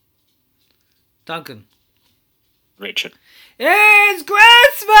Duncan. Richard. It's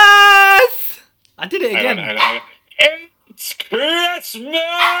Christmas! I did it again. Hang on. It's Christmas!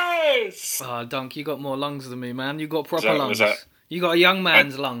 Oh, Dunk, you got more lungs than me, man. You got proper Was lungs. that- You got a young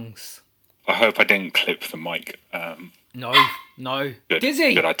man's lungs. I hope I didn't clip the mic. No. Good.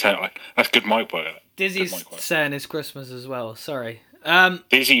 Dizzy! Good. That's good mic work. Dizzy's Good mic work. saying it's Christmas as well. Sorry.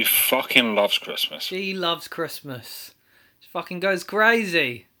 Dizzy fucking loves Christmas. She loves Christmas. She fucking goes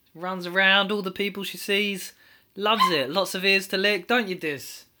crazy. Runs around, all the people she sees. Loves it. Lots of ears to lick. Don't you,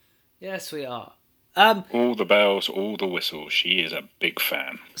 Diz? Yes, sweetheart. All the bells, all the whistles. She is a big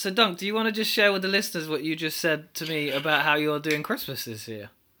fan. So, Dunk, do you want to just share with the listeners what you just said to me about how you're doing Christmas this year?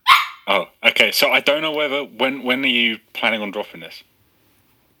 Oh, okay. So I don't know whether when are you planning on dropping this?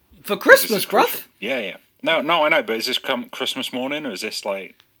 For Christmas, bruv? Yeah. No, I know. But is this Christmas morning or is this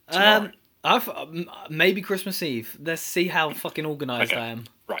like tomorrow? Maybe Christmas Eve. Let's see how fucking organised I am.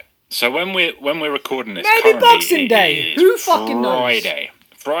 Right. So when we're recording this, Maybe currently Boxing Day. it is Who fucking knows?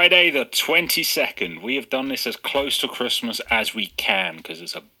 Friday the 22nd. We have done this as close to Christmas as we can because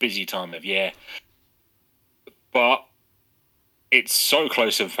it's a busy time of year. But it's so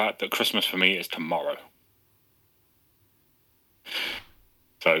close, in fact, that Christmas for me is tomorrow.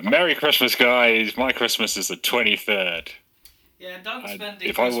 So, Merry Christmas, guys. My Christmas is the 23rd. Yeah, don't spend it.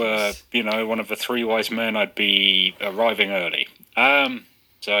 If I were, one of the three wise men, I'd be arriving early.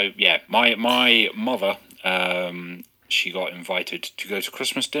 So, yeah, my mother, she got invited to go to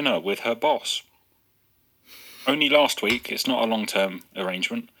Christmas dinner with her boss. Only last week. It's not a long-term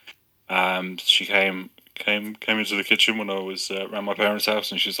arrangement. She came into the kitchen when I was around my parents'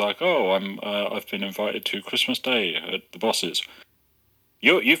 house, and she's like, "Oh, I've been invited to Christmas Day at the boss's.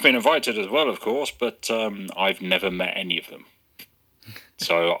 You've been invited as well, of course, but I've never met any of them.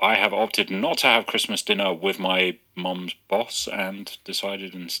 So I have opted not to have Christmas dinner with my mum's boss, and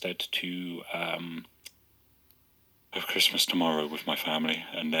decided instead to have Christmas tomorrow with my family,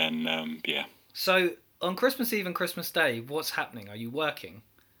 and then yeah." So on Christmas Eve and Christmas Day, what's happening? Are you working?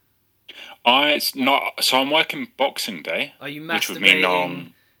 It's not. So I'm working Boxing Day. Are you which would mean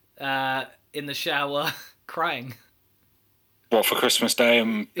masturbating in the shower, crying? What, for Christmas Day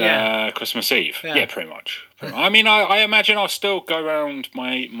and Christmas Eve? Yeah, pretty much. I mean, I imagine I'll still go around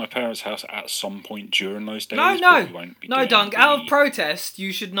my parents' house at some point during those days. No, Dunk. Out of protest,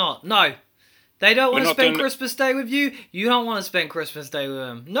 you should not. No, they don't want to spend Christmas Day with you. You don't want to spend Christmas Day with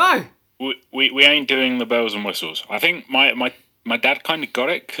them. No. We ain't doing the bells and whistles. I think my dad kind of got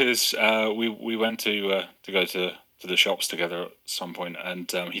it because we went to go to the shops together at some point,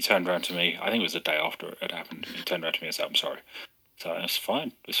 and he turned around to me. I think it was the day after it had happened. He turned around to me and said, "I'm sorry." So it's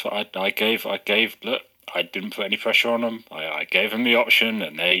fine. It's fine. I gave. Look, I didn't put any pressure on them. I gave them the option,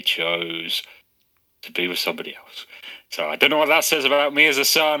 and they chose to be with somebody else. So I don't know what that says about me as a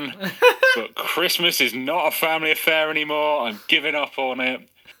son, but Christmas is not a family affair anymore. I'm giving up on it.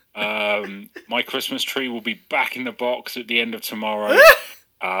 My Christmas tree will be back in the box at the end of tomorrow.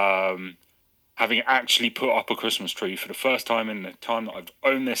 Having actually put up a Christmas tree for the first time in the time that I've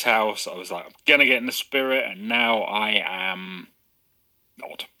owned this house, I was like, I'm gonna get in the spirit, and now I am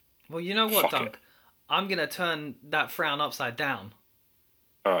not. Well, you know what, Dunk? I'm gonna turn that frown upside down.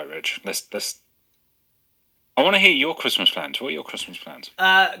 All right, Rich. Let's. I want to hear your Christmas plans. What are your Christmas plans?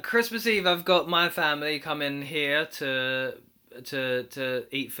 Christmas Eve, I've got my family coming here to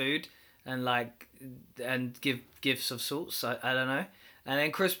eat food and give gifts of sorts. I don't know. And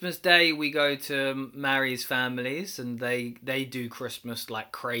then Christmas Day, we go to Mary's families, and they do Christmas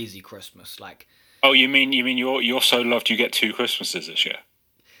like crazy Christmas. Like, oh, you mean you're so loved you get 2 Christmases this year?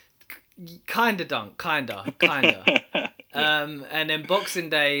 Kinda, Dunk. Kinda. And then Boxing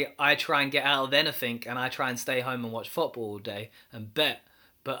Day, I try and get out of anything, and I try and stay home and watch football all day and bet.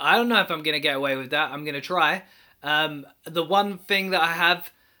 But I don't know if I'm gonna get away with that. I'm gonna try. The one thing that I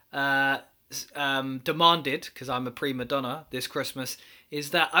have demanded, because I'm a prima donna this Christmas,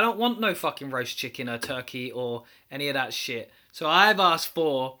 is that I don't want no fucking roast chicken or turkey or any of that shit. So I've asked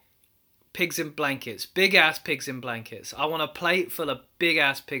for pigs in blankets, big ass pigs in blankets. I want a plate full of big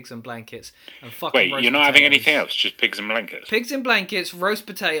ass pigs in blankets and fucking Wait, roast you're not potatoes. having anything else, just pigs in blankets? Pigs in blankets, roast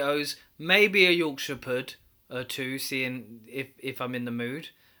potatoes, maybe a Yorkshire pud or 2, seeing if I'm in the mood.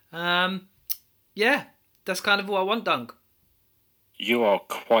 Yeah, that's kind of what I want, Dunk. You are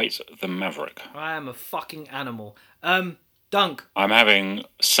quite the maverick. I am a fucking animal. Dunk. I'm having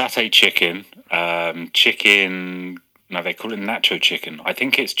satay chicken, chicken. No, they call it nacho chicken. I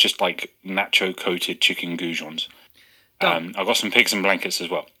think it's just like nacho coated chicken goujons. I've got some pigs and blankets as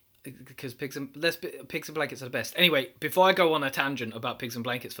well. Because pigs and blankets are the best. Anyway, before I go on a tangent about pigs and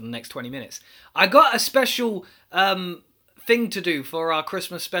blankets for the next 20 minutes, I got a special thing to do for our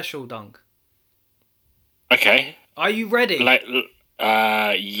Christmas special, Dunk. Okay. Are you ready?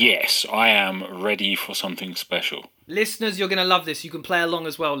 Yes, I am ready for something special. Listeners, you're going to love this. You can play along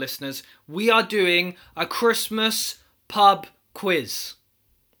as well, listeners. We are doing a Christmas pub quiz.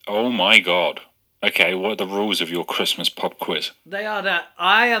 Oh my god. Okay, what are the rules of your Christmas pub quiz? They are that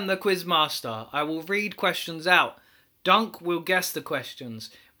I am the quiz master. I will read questions out. Dunk will guess the questions.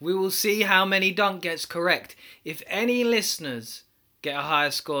 We will see how many Dunk gets correct. If any listeners get a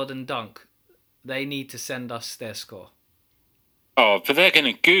higher score than Dunk, they need to send us their score. Oh, but they're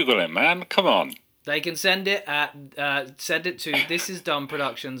going to Google it, man. Come on. They can send it to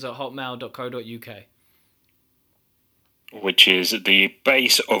thisisdumbproductions@hotmail.co.uk. Which is the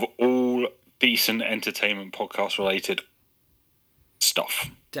base of all decent entertainment podcast related stuff.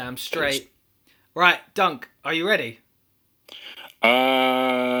 Damn straight. Right, Dunk, are you ready?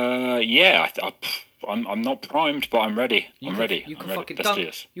 Yeah. I'm not primed, but I'm ready. I'm ready. You can I'm fucking ready. Let's do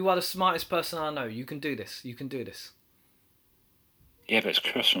Dunk. this. You are the smartest person I know. You can do this. You can do this. Yeah, but it's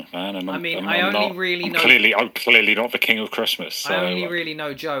Christmas, man, and I'm clearly not the king of Christmas. So, I only really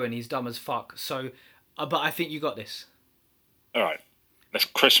know Joe, and he's dumb as fuck. So, but I think you got this. All right, let's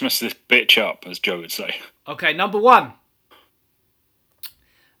Christmas this bitch up, as Joe would say. Okay, number 1.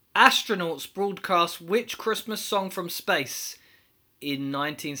 Astronauts broadcast which Christmas song from space in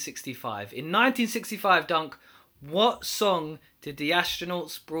 1965? In 1965, Dunk, what song did the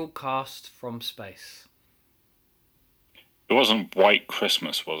astronauts broadcast from space? It wasn't White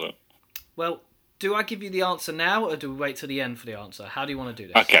Christmas, was it? Well, do I give you the answer now, or do we wait till the end for the answer? How do you want to do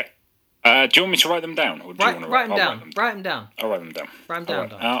this? Okay. Do you want me to write them down, or do you want to write them down? Write them down. I'll write them down. Write them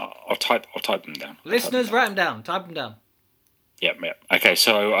down. I'll type them down. Listeners, write them down. Type them down. Yep. Okay,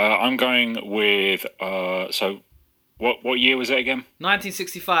 so I'm going with so what year was it again?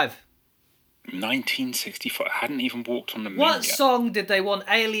 1965. 1965. I hadn't even walked on the moon What yet. song did they want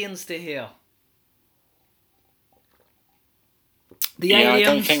aliens to hear? The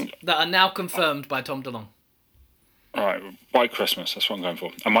aliens that are now confirmed by Tom DeLonge. All right, White Christmas. That's what I'm going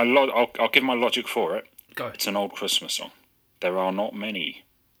for. And I'll give my logic for it. Go. It's an old Christmas song. There are not many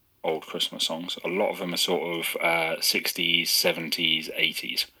old Christmas songs. A lot of them are sort of 60s, 70s,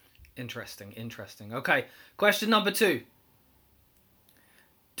 80s. Interesting. Okay, question number 2.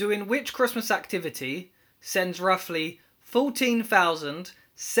 Doing which Christmas activity sends roughly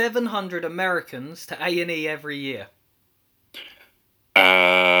 14,700 Americans to A&E every year?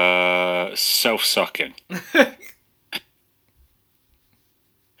 Self-sucking.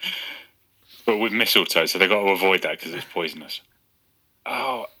 But with mistletoe, so they've got to avoid that because it's poisonous.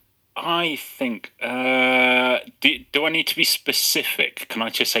 Oh, I think... do I need to be specific? Can I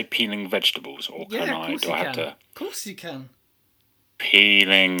just say peeling vegetables? Or Yeah, can of course I you have can. to... Of course you can.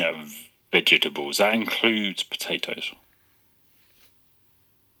 Peeling vegetables. That includes potatoes.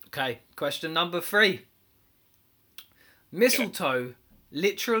 Okay, question number 3. Mistletoe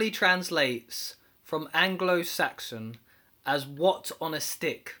literally translates from Anglo-Saxon as what on a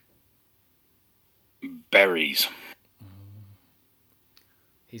stick? Berries.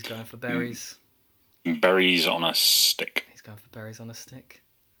 He's going for berries. Berries on a stick. He's going for berries on a stick.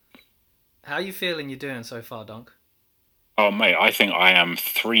 How are you feeling you're doing so far, Donk? Oh, mate, I think I am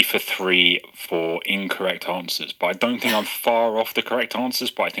 3 for 3 for incorrect answers. But I don't think I'm far off the correct answers,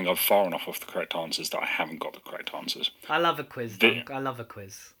 but I think I'm far enough off the correct answers that I haven't got the correct answers. I love a quiz, Donk. I love a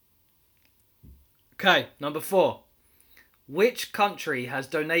quiz. Okay, number 4. Which country has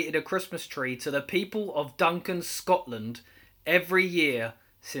donated a Christmas tree to the people of Duncan, Scotland, every year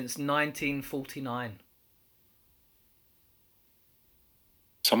since 1949?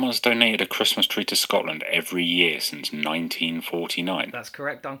 Someone's donated a Christmas tree to Scotland every year since 1949. That's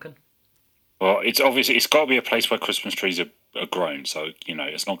correct, Duncan. Well, it's got to be a place where Christmas trees are grown. So, you know,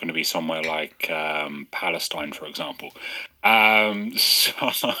 it's not going to be somewhere like Palestine, for example.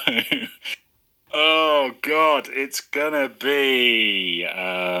 Oh, God, it's going to be...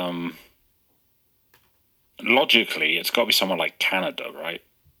 logically, it's got to be somewhere like Canada, right?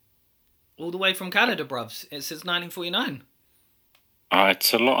 All the way from Canada, bruvs. It says 1949.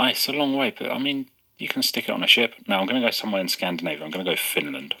 It's a long way, but I mean, you can stick it on a ship. No, I'm going to go somewhere in Scandinavia. I'm going to go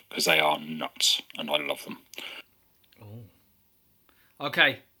Finland, because they are nuts, and I love them. Oh.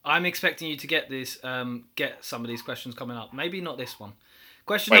 Okay, I'm expecting you to get this. Get some of these questions coming up. Maybe not this one.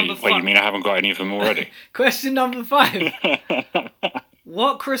 Number 5. Wait, you mean I haven't got any of them already? Question number 5.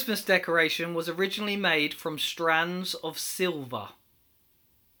 What Christmas decoration was originally made from strands of silver?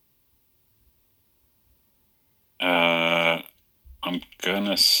 I'm going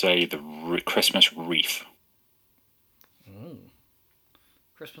to say the Christmas wreath. Ooh.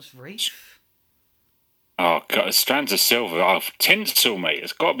 Christmas wreath? Oh, God, strands of silver. Oh, tinsel, mate.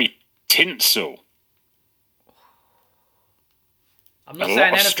 It's got to be tinsel. I'm not A saying lot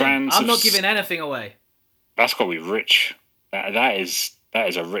of anything. strands I'm of not giving anything away. That's got to be rich. That is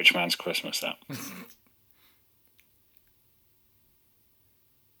a rich man's Christmas. That.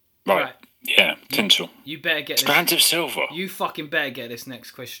 Right. Yeah. Tinsel. You better get Strands this. of silver. You fucking better get this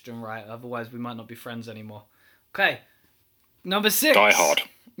next question right. Otherwise, we might not be friends anymore. Okay. Number 6. Die Hard.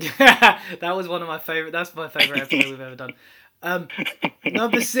 That was one of my favorite. That's my favorite episode we've ever done.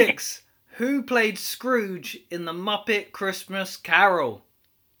 Number 6. Who played Scrooge in the Muppet Christmas Carol?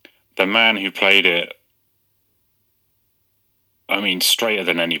 The man who played it. I mean, straighter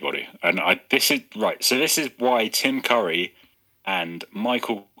than anybody. And this is right. So this is why Tim Curry and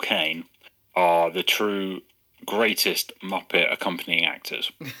Michael Caine are the true greatest Muppet accompanying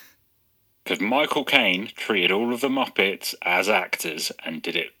actors. Because Michael Caine treated all of the Muppets as actors and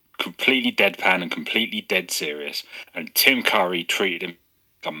did it completely deadpan and completely dead serious. And Tim Curry treated him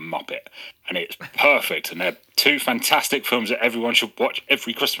like a Muppet. And it's perfect. And they're two fantastic films that everyone should watch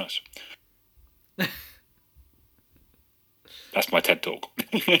every Christmas. That's my TED Talk.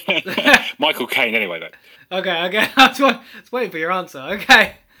 Michael Caine, anyway, though. Okay. I was waiting for your answer.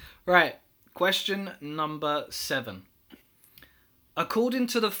 Okay. Right. Question number 7. According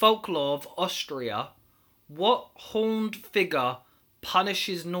to the folklore of Austria, what horned figure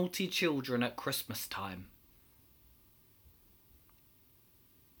punishes naughty children at Christmas time?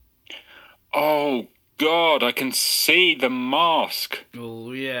 Oh, God, I can see the mask.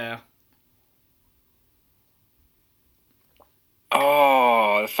 Oh, yeah.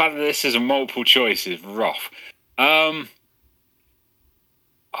 Oh, the fact that this is a multiple choice is rough.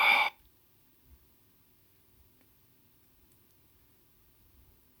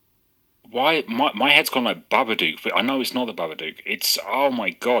 Why my head's gone like Babadook, but I know it's not the Babadook. It's oh my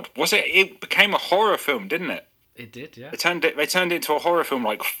God, was it? It became a horror film, didn't it? It did, yeah. They turned it into a horror film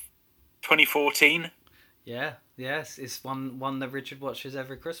like 2014. Yeah, yes, it's one that Richard watches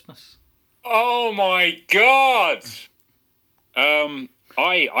every Christmas. Oh my God.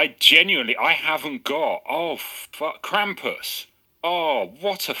 I genuinely haven't got. Oh fuck, Krampus. Oh,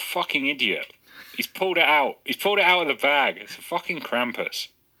 what a fucking idiot. He's pulled it out. He's pulled it out of the bag. It's a fucking Krampus.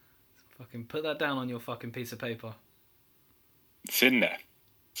 Fucking put that down on your fucking piece of paper. It's in there.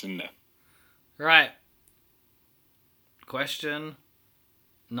 It's in there. Right. Question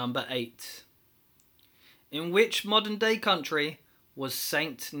number 8. In which modern day country was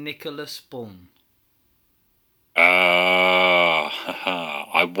Saint Nicholas born?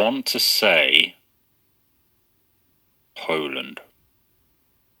 I want to say Poland.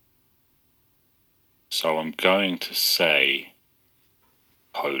 So I'm going to say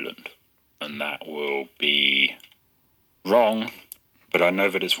Poland. And that will be wrong, but I know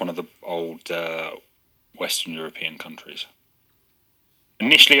that it's one of the old Western European countries.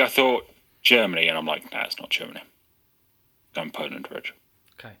 Initially I thought Germany, and I'm like, nah, it's not Germany. Going Poland, Reg.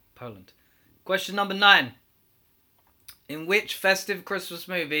 Okay, Poland. Question number 9. In which festive Christmas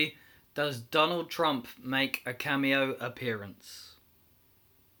movie does Donald Trump make a cameo appearance?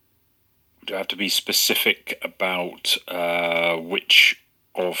 Do I have to be specific about which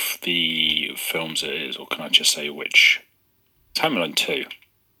of the films it is, or can I just say which? It's Home Alone 2.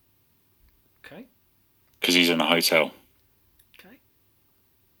 Okay. Because he's in a hotel. Okay.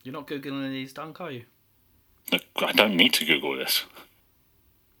 You're not Googling these, Dunk, are you? Look, I don't need to Google this.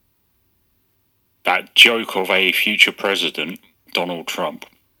 That joke of a future president, Donald Trump,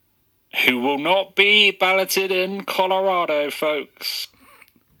 who will not be balloted in Colorado, folks.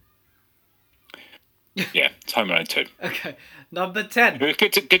 Yeah, it's Home Alone 2. Okay, number 10. Good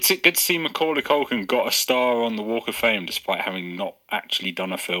to see Macaulay Culkin got a star on the Walk of Fame despite having not actually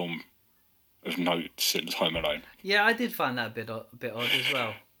done a film of note since Home Alone. Yeah, I did find that a bit odd as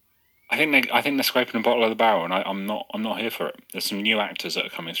well. I think they're scraping the bottom of the barrel, and I'm not here for it. There's some new actors that are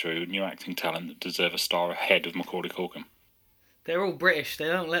coming through, new acting talent that deserve a star ahead of Macaulay Culkin. They're all British. They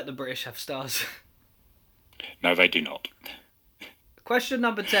don't let the British have stars. No, they do not. Question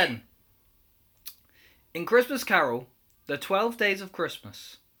number 10. In Christmas Carol, the 12 Days of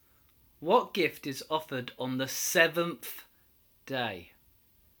Christmas, what gift is offered on the 7th day?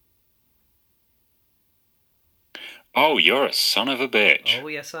 Oh, you're a son of a bitch. Oh,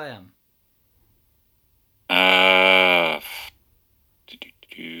 yes, I am.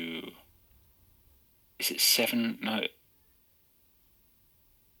 Is it 7? No.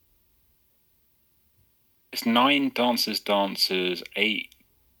 It's 9 dancers, 8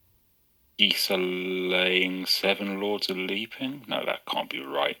 geese are laying, 7 lords are leaping. No, that can't be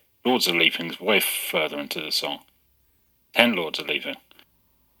right. Lords are leaping is way further into the song. 10 lords are leaping.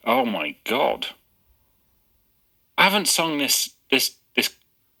 Oh my God. I haven't sung this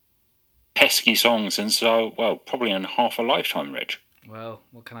pesky song since, probably in half a lifetime, Reg. Well,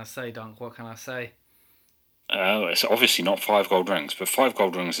 what can I say, Dunk? What can I say? It's obviously not 5 gold rings, but 5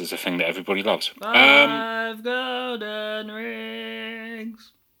 gold rings is a thing that everybody loves. 5 golden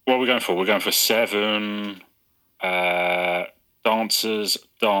rings. What are we going for? We're going for 7 dancers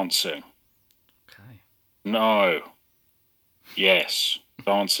dancing. Okay. No. Yes.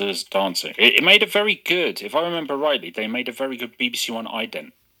 Dancers dancing. It made a very good, if I remember rightly, they made a very good BBC One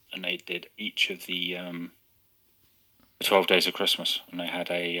ident. And they did each of the 12 Days of Christmas. And they had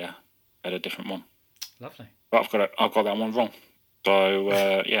a different one. Lovely. But I've got that one wrong.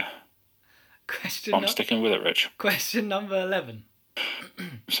 So, yeah. I'm Question sticking with it, Rich. Question number 11.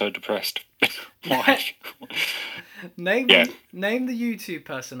 I'm so depressed. Why? Name the YouTube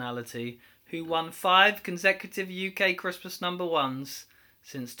personality who won 5 consecutive UK Christmas number ones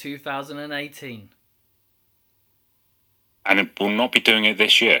since 2018. And it will not be doing it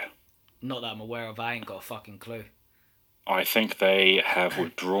this year. Not that I'm aware of. I ain't got a fucking clue. I think they have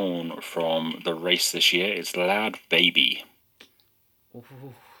withdrawn from the race this year. It's Lad Baby.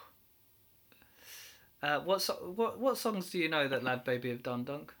 Ooh. What songs do you know that Lad Baby have done,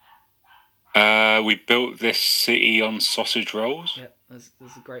 Dunk? We built this city on sausage rolls. Yeah, that's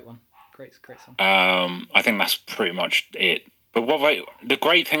a great one. Great song. I think that's pretty much it. But the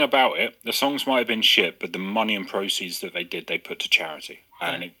great thing about it, the songs might have been shit, but the money and proceeds that they put to charity.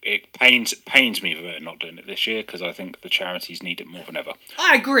 And it pains me that they're not doing it this year, because I think the charities need it more than ever.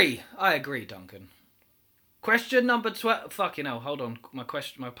 I agree, Duncan. Question number 12. Fucking hell, hold on. My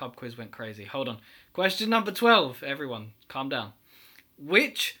pub quiz went crazy. Hold on. Question number 12. Everyone, calm down.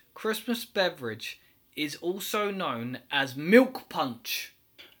 Which Christmas beverage is also known as milk punch?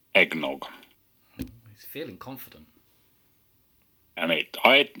 Eggnog. He's feeling confident. I mean,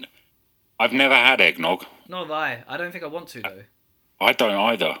 I've never had eggnog. Nor have I. I don't think I want to, though. I don't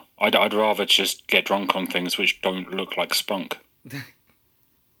either. I'd rather just get drunk on things which don't look like spunk.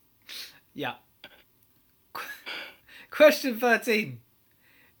 Yeah. Question 13.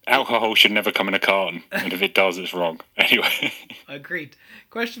 Alcohol should never come in a carton, and if it does, it's wrong. Anyway. Agreed.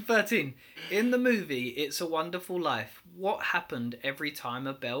 Question 13. In the movie It's a Wonderful Life, what happened every time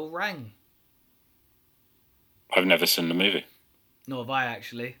a bell rang? I've never seen the movie. Nor have I,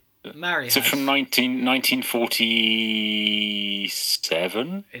 actually. Mary Is it from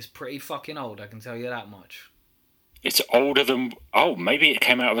 1947? It's pretty fucking old, I can tell you that much. It's older than... Oh, maybe it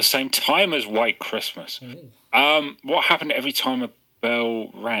came out at the same time as White Christmas. Ooh. What happened every time a bell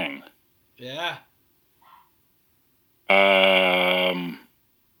rang? Yeah.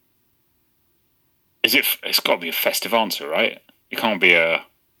 It's got to be a festive answer, right? It can't be a...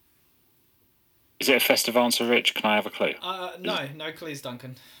 Is it a festive answer, Rich? Can I have a clue? No clues,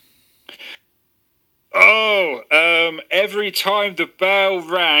 Duncan. Oh, every time the bell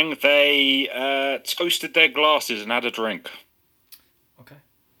rang, they toasted their glasses and had a drink. Okay.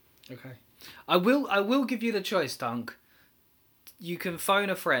 I will give you the choice, Dunk. You can phone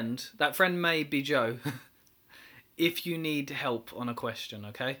a friend. That friend may be Joe. If you need help on a question,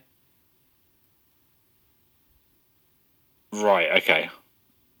 okay? Right. Okay.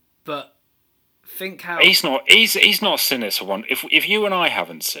 But think how he's not seen It's a One. If you and I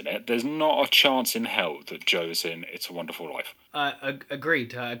haven't seen it, there's not a chance in hell that Joe's in It's a Wonderful Life.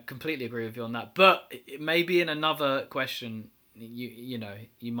 Agreed. I completely agree with you on that. But maybe in another question, you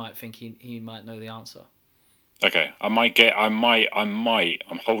might think he might know the answer. Okay, I'm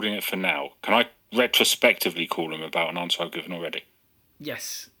holding it for now. Can I retrospectively call him about an answer I've given already?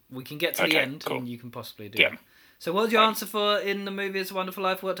 Yes, we can get to the end, cool. and you can possibly do it. So what was your answer for in the movie It's a Wonderful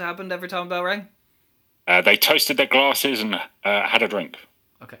Life? What happened every time a bell rang? They toasted their glasses and had a drink.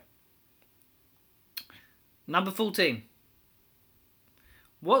 Okay. Number 14.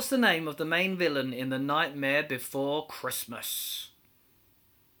 What's the name of the main villain in The Nightmare Before Christmas?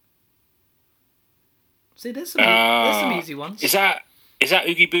 See, there's some easy ones. Is that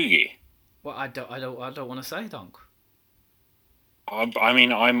Oogie Boogie? Well, I don't want to say, Dunk. I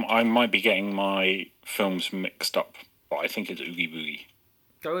mean, I might be getting my films mixed up, but I think it's Oogie Boogie.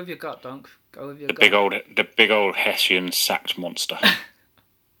 Go with your gut, Dunk. Go with your gut. The big old Hessian sacked monster.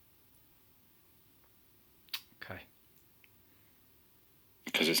 Okay.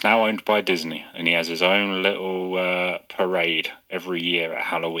 Because it's now owned by Disney, and he has his own little parade every year at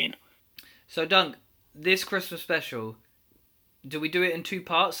Halloween. So, Dunk, this Christmas special, do we do it in 2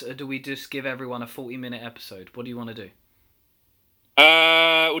 parts, or do we just give everyone a 40-minute episode? What do you want to do?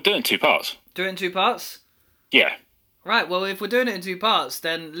 We'll do it in 2 parts. Do it in 2 parts? Yeah. Right, well, if we're doing it in 2 parts,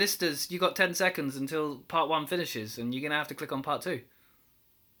 then listeners, you got 10 seconds until part 1 finishes, and you're going to have to click on part 2.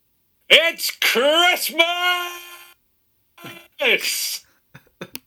 It's Christmas!